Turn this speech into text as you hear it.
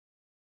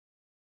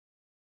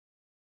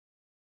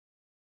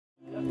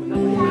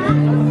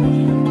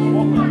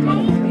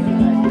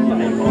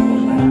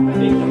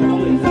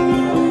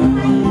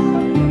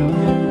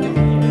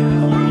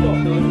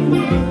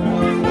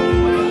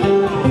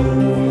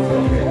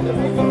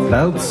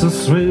Clouds are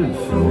swift,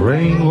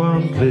 rain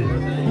won't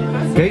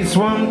lift. Gates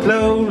won't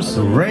close,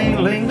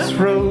 rain links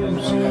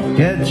froze.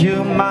 Get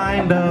your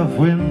mind off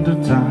winter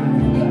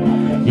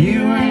time.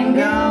 You ain't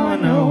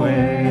going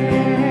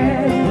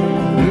nowhere.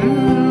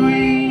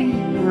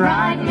 Ooh,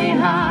 ride me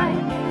high.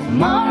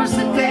 Tomorrow's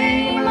the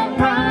day my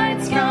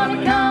pride's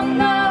gonna come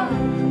now.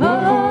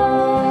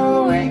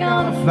 Oh, we're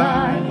gonna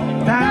fly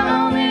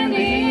down in the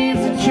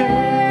easy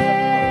chair.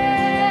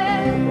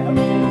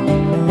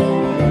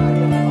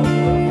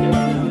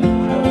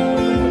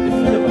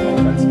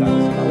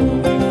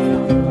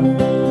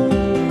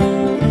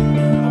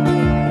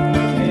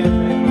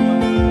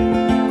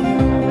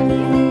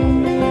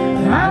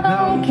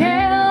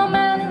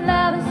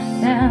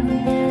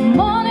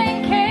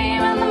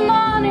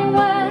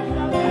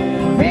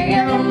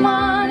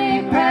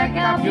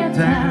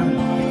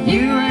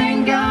 You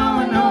ain't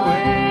going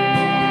nowhere.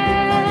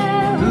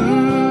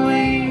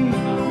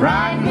 Ooh,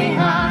 ride me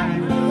high.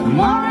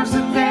 Tomorrow's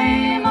the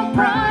day my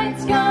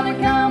pride's gonna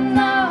come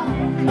now.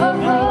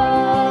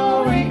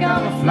 Oh, we're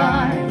gonna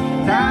fly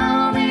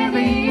down in the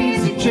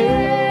easy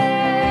chair.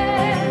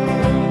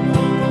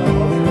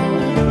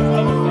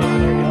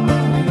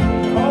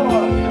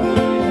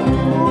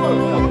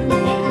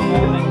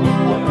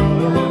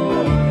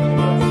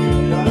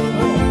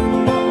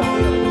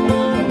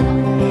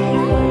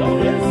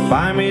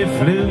 Buy me a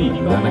flute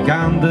and a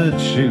gun that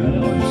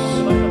shoots,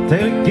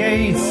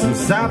 tailgates and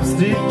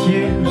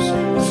substitutes.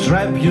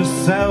 Strap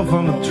yourself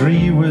on a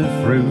tree with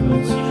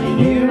fruits.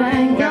 You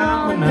ain't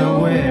going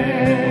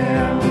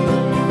nowhere.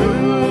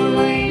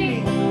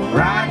 Ooh,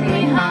 ride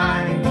me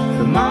high.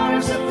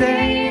 Tomorrow's the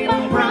day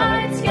my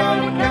bride's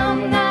gonna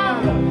come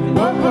now.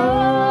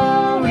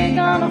 Oh, we're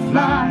gonna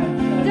fly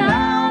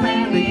down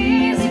in the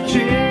easy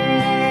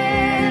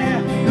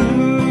chair.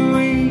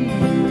 Ooh,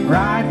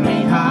 ride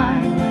me high.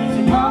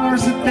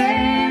 Tomorrow's the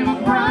day my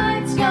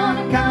bride's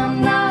gonna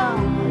come now.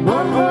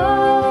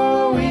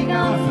 Oh, we're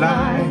gonna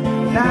fly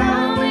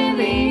down in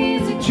the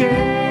easy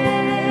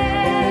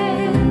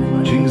chair.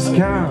 Genghis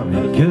Khan,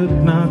 he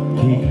could not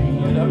keep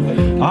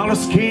all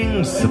his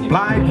kings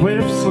supplied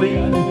with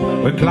sleep.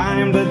 We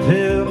climb that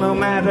hill no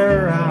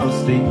matter how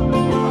steep.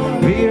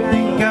 We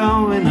ain't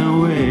going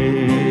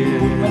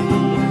nowhere.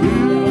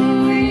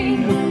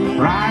 Ooh,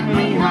 ride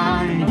me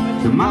high.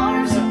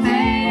 Tomorrow's the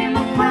day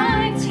my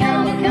bride's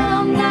gonna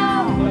come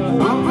now.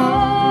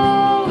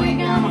 Oh, we're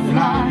gonna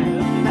fly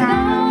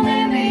down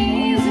in the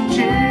easy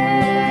chair.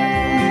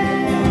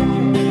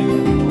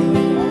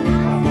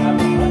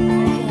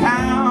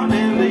 Down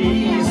in the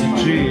easy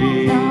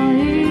chair.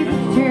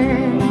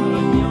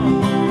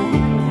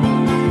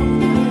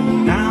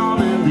 Down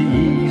in the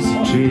easy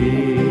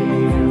chair.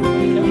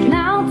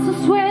 Clouds are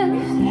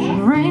swift,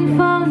 rain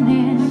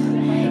falling.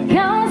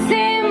 Gonna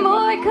see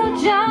Michael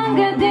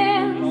Jungle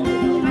dance.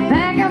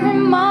 Back every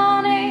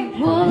morning,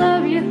 full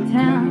of your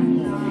town.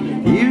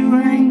 You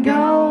ain't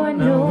going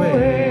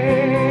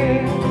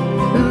nowhere.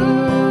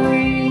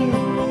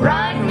 Ooh,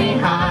 ride me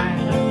high.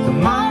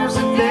 Tomorrow's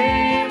the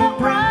day My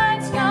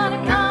bride's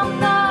gonna come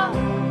now.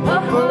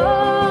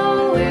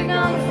 Oh, we're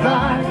gonna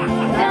fly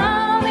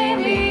down in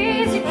the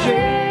easy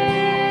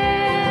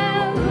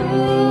chair.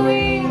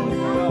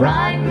 Ooh,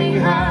 ride me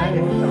high.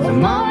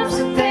 Tomorrow's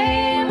the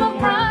day my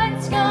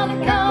bride's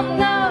gonna come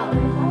now.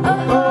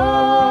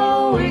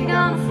 Oh, we're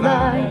gonna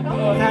fly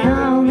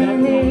down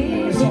in the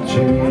easy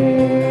chair.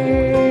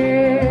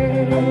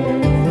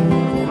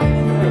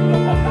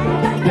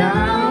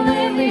 Down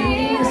in the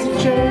easy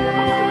chair.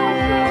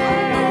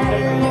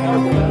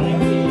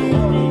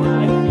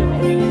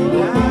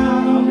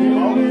 Down in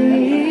the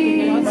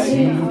easy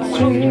chair.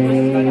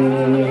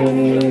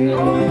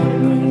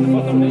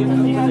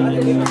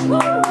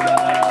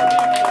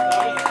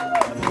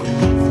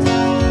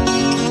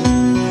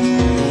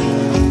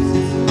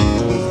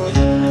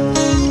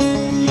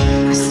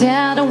 I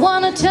said I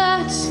wanna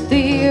touch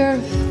the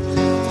earth.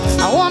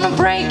 I wanna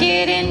break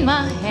it in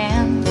my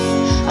hands.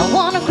 I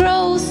wanna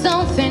grow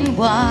something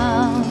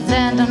wild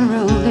and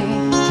unruly.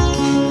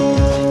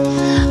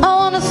 I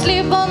wanna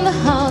sleep on the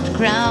hard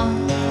ground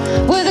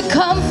with the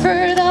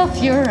comfort of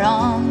your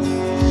arms,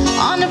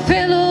 on a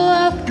pillow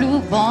of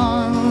blue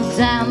bones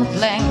and a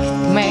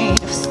blanket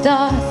made of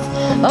stars.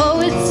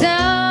 Oh, it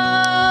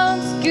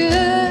sounds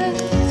good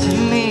to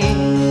me.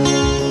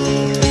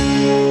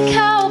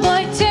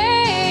 Cowboy,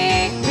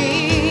 take me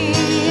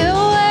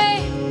away.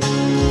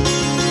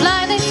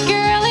 Fly this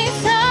girl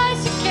as high as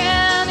you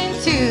can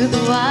into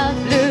the wild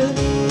blue.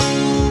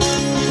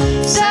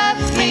 Set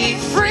me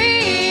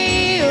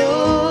free,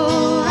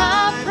 oh,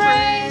 I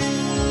pray.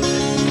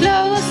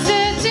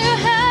 Closer to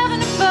heaven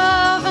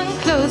above and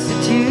closer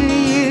to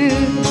you.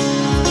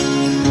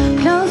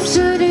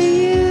 Closer to you.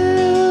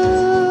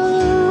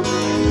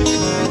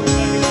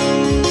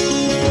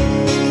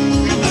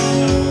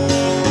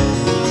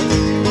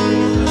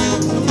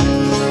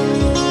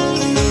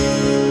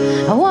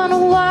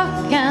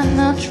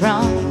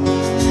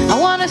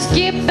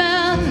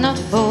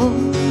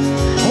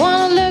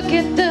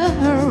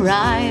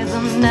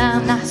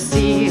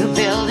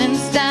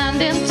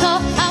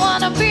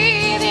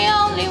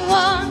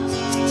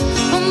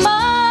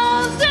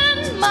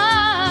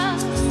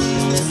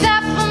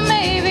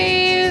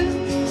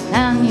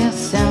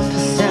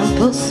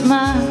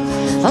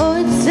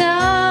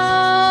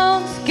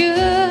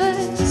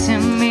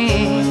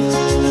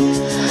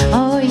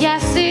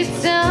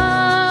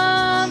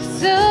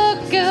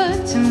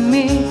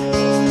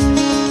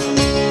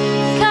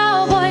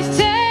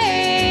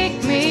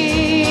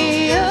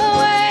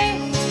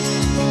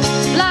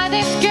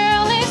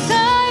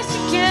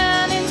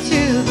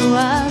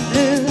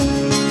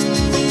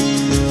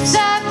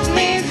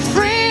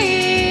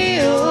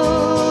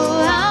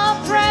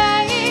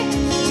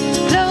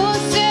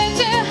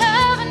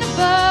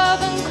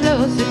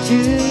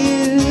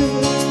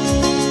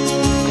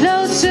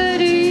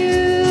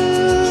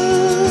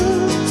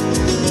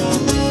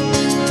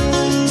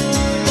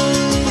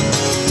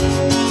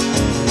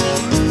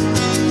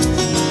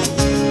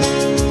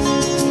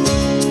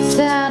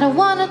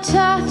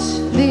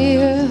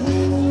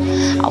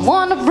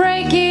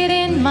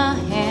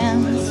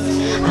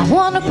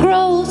 wanna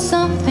grow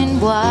something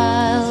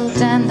wild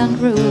and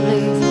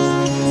unruly.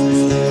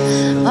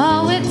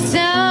 Oh, it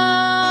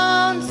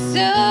sounds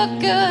so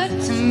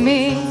good to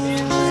me.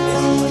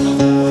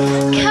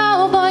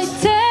 Cowboy,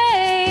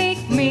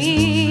 take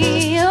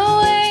me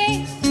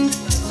away.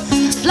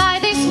 Fly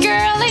this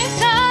girl as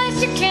high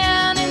as you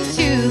can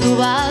into the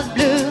wild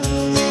blue.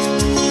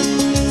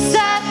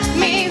 Set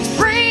me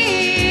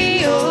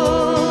free,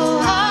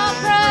 oh, I'll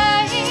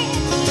pray.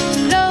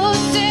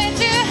 Closer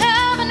to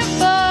heaven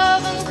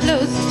above and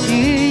closer to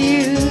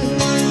you.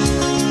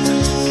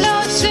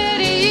 Closer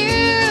to you.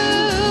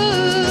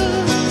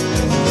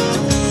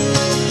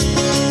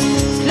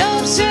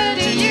 Closer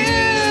to you.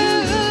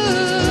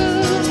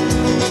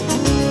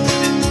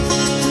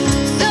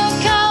 So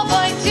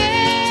cowboy,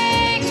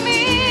 take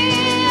me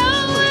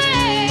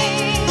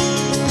away.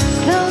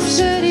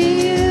 Closer to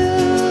you.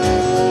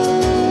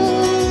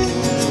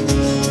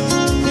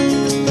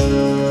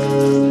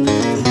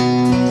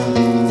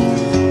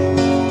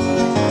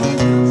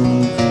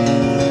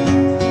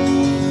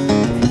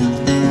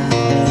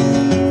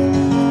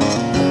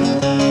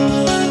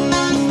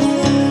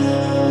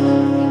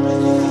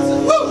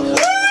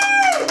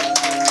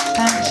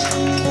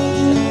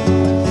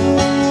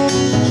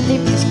 Ich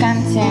liebe dich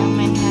ganz sehr,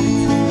 mein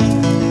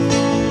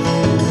Herz.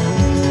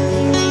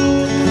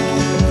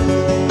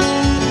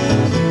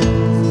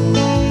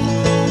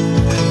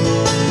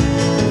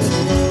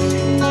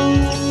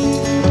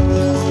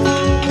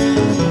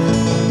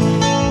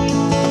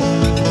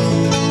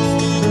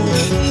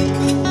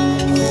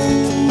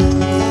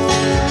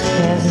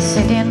 There's a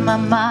city in my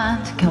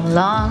mind. Come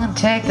along and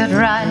take that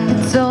ride, and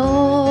it's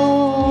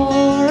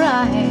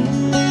alright.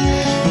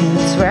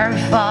 It's very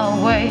far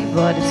away,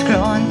 but it's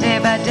growing day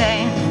by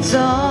day, and it's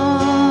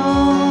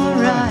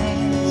alright.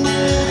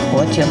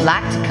 Would you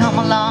like to come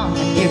along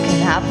and you can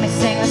help me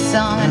sing a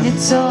song, and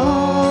it's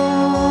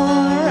alright.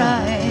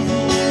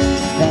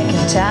 They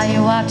can tell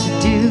you what to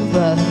do,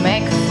 but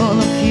make a fool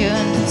of you,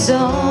 and it's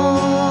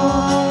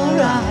alright.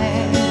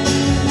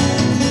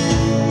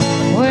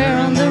 We're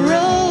on the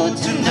road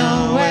to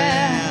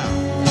nowhere.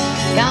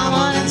 Come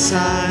on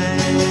inside.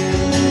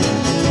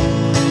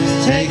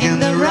 Taking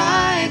the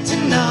ride to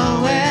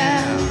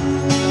nowhere.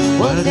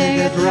 We'll take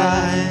it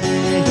right.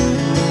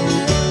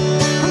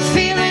 I'm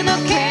feeling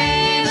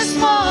okay this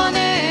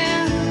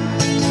morning,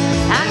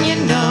 and you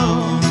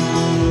know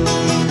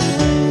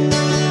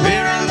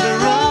we're on the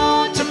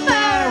road to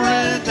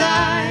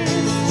paradise.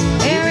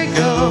 Here we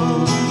go,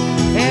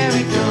 here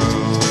we go.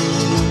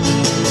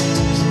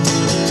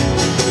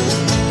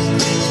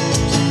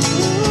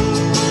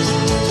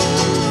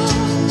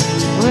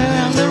 We're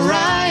on the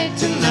ride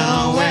to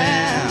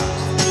nowhere.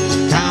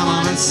 Come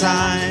on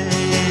inside.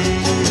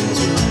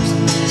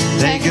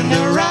 Taking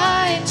the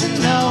ride to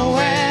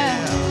nowhere.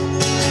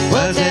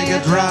 We'll take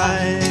it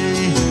right.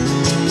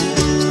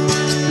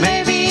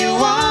 Maybe you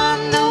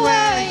wonder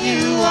where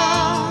you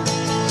are.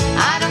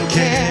 I don't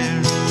care.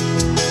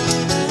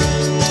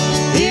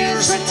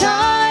 Here's where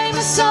time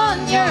is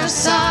on your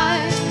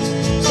side.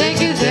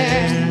 Take you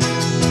there,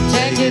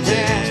 take you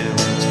there.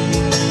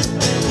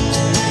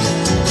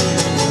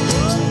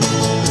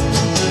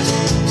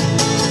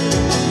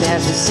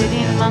 There's a city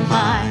in my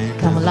mind.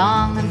 Come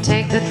along and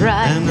take that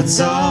ride. And it's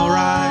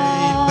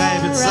alright,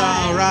 babe, it's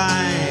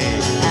alright.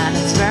 And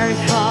it's very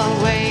far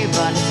away,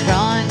 but it's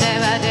growing day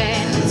by day.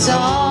 And it's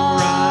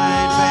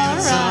alright, babe,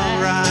 it's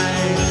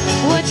alright.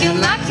 Would you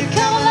like to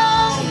come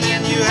along?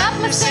 If you help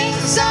me sing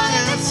the song,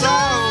 and it's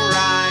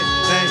alright,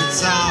 babe,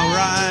 it's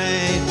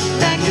alright.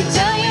 They can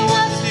tell you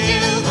what to do,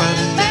 but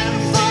it's better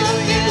full of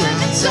you. And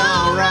it's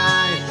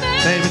alright,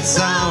 Babe, it's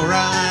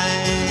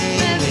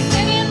alright. There's a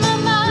city in my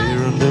mind.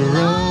 We're on the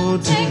road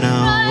to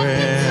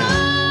nowhere.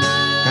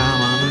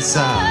 Come on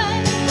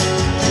inside.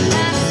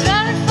 And it's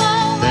very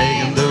far away.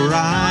 Taking the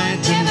ride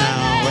to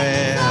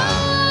nowhere.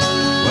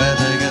 Where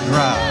they get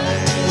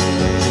right.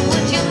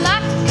 Would you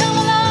like to come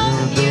along?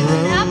 We're on the You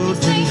can help me road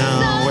to sing the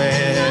song.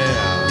 nowhere.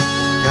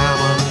 Come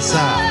on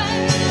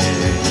inside.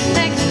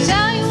 They can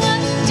tell you what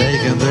to do.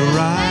 Taking the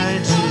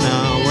ride to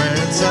nowhere.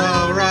 It's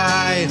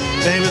alright,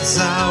 babe, it's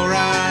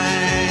alright.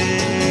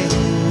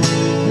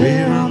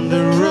 We're on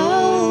the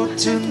road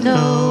to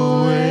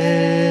nowhere.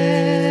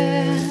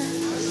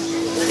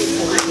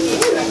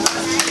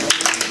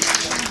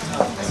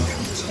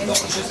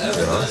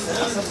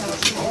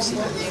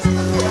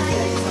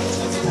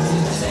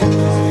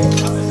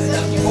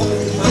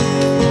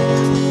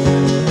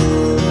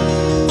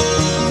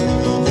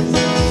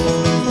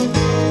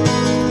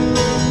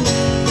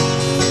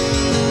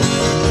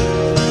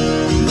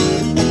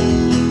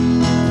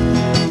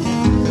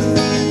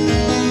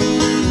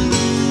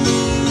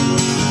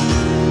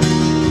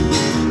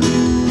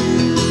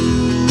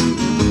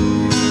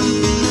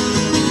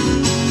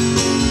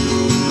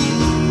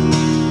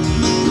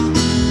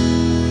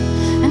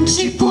 And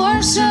she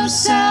pours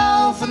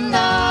herself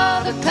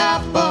another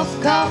cup of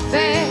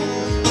coffee,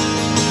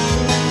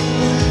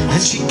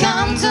 And she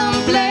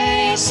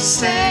contemplates the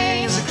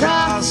stains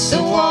across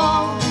the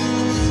wall.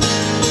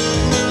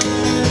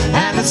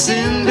 and it's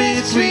in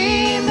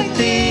between the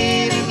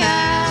bleeding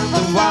and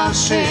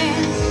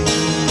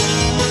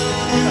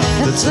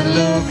That's when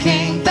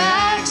looking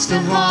back's the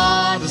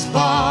hardest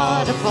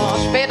part of all.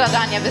 Später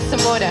dann, ihr wisst zum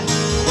Bude.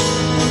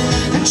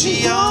 And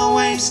she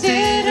always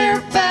did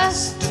her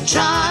best to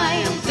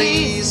try and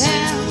please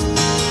him,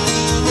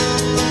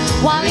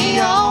 while he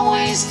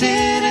always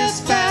did his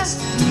best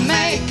to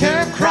make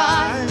her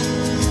cry.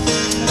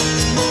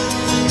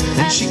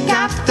 And she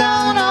got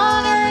down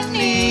on her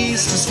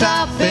knees to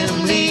stop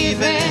him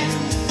leaving,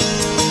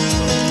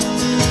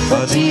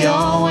 but he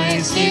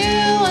always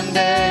knew one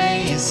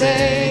day he'd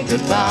say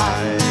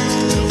goodbye.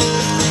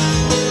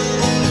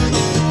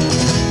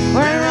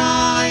 Where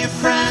are your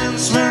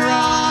friends? Where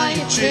are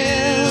your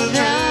children?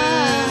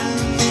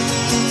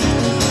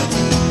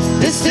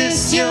 Is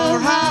this your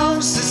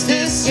house? Is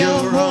this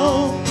your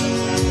home?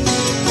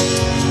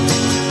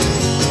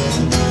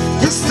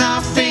 There's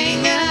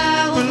nothing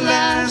ever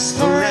lasts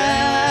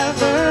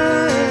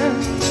forever.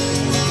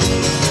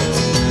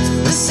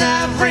 Does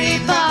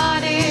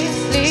everybody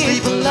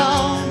sleep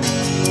alone?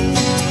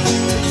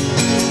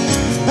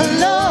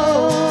 Alone.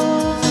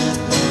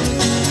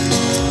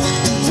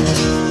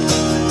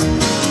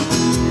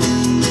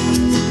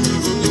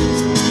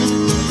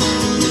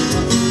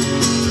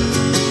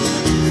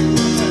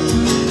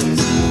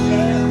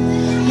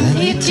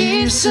 He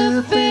keeps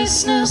a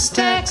business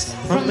text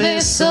from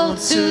this old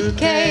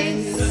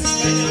suitcase,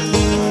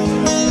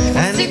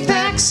 and he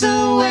packs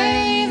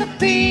away the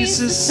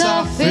pieces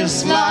of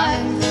his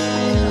life.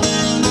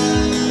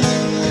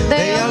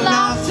 They are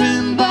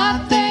laughing,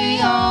 but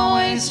they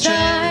always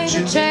try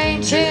to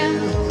change him.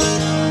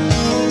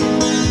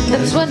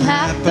 That's what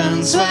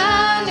happens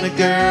when a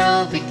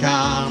girl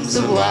becomes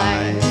a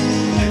wife.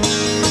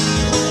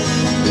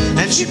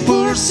 And she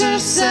pours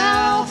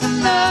herself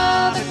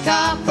another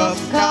cup of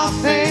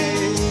coffee,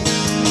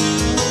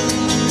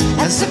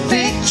 as the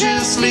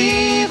pictures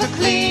leave a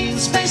clean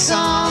space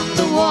on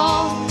the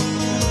wall.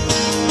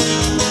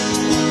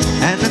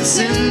 And it's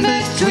in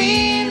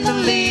between the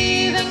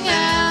leaving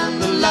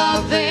and the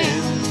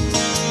loving,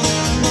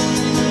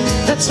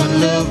 that's when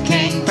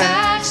looking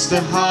back's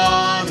the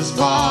hardest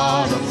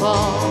part of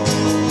all.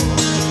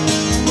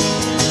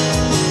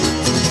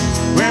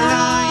 Where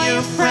are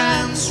your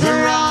friends?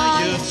 Where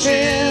are your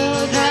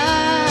children?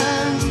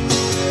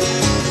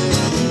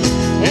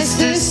 Is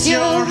this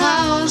your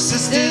house?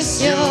 Is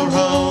this your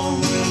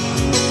home?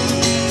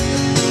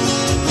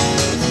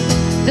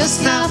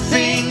 Does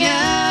nothing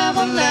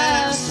ever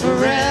last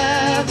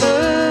forever?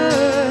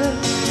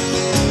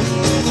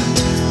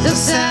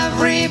 Does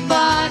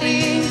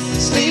everybody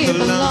sleep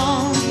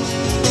alone?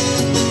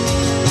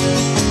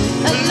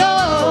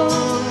 Alone.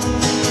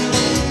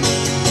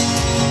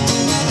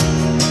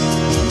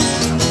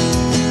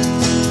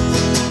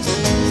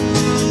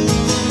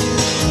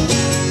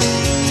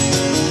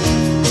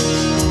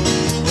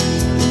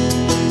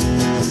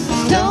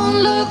 Don't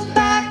look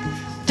back,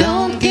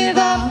 don't give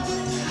up.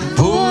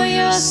 Pour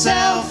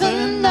yourself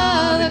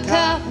another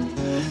cup.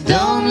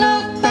 Don't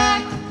look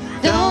back,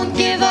 don't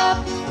give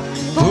up.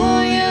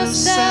 Pour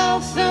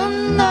yourself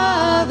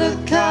another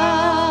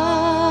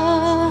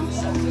cup.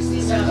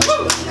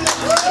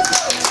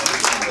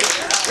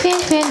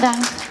 Vielen, vielen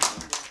Dank.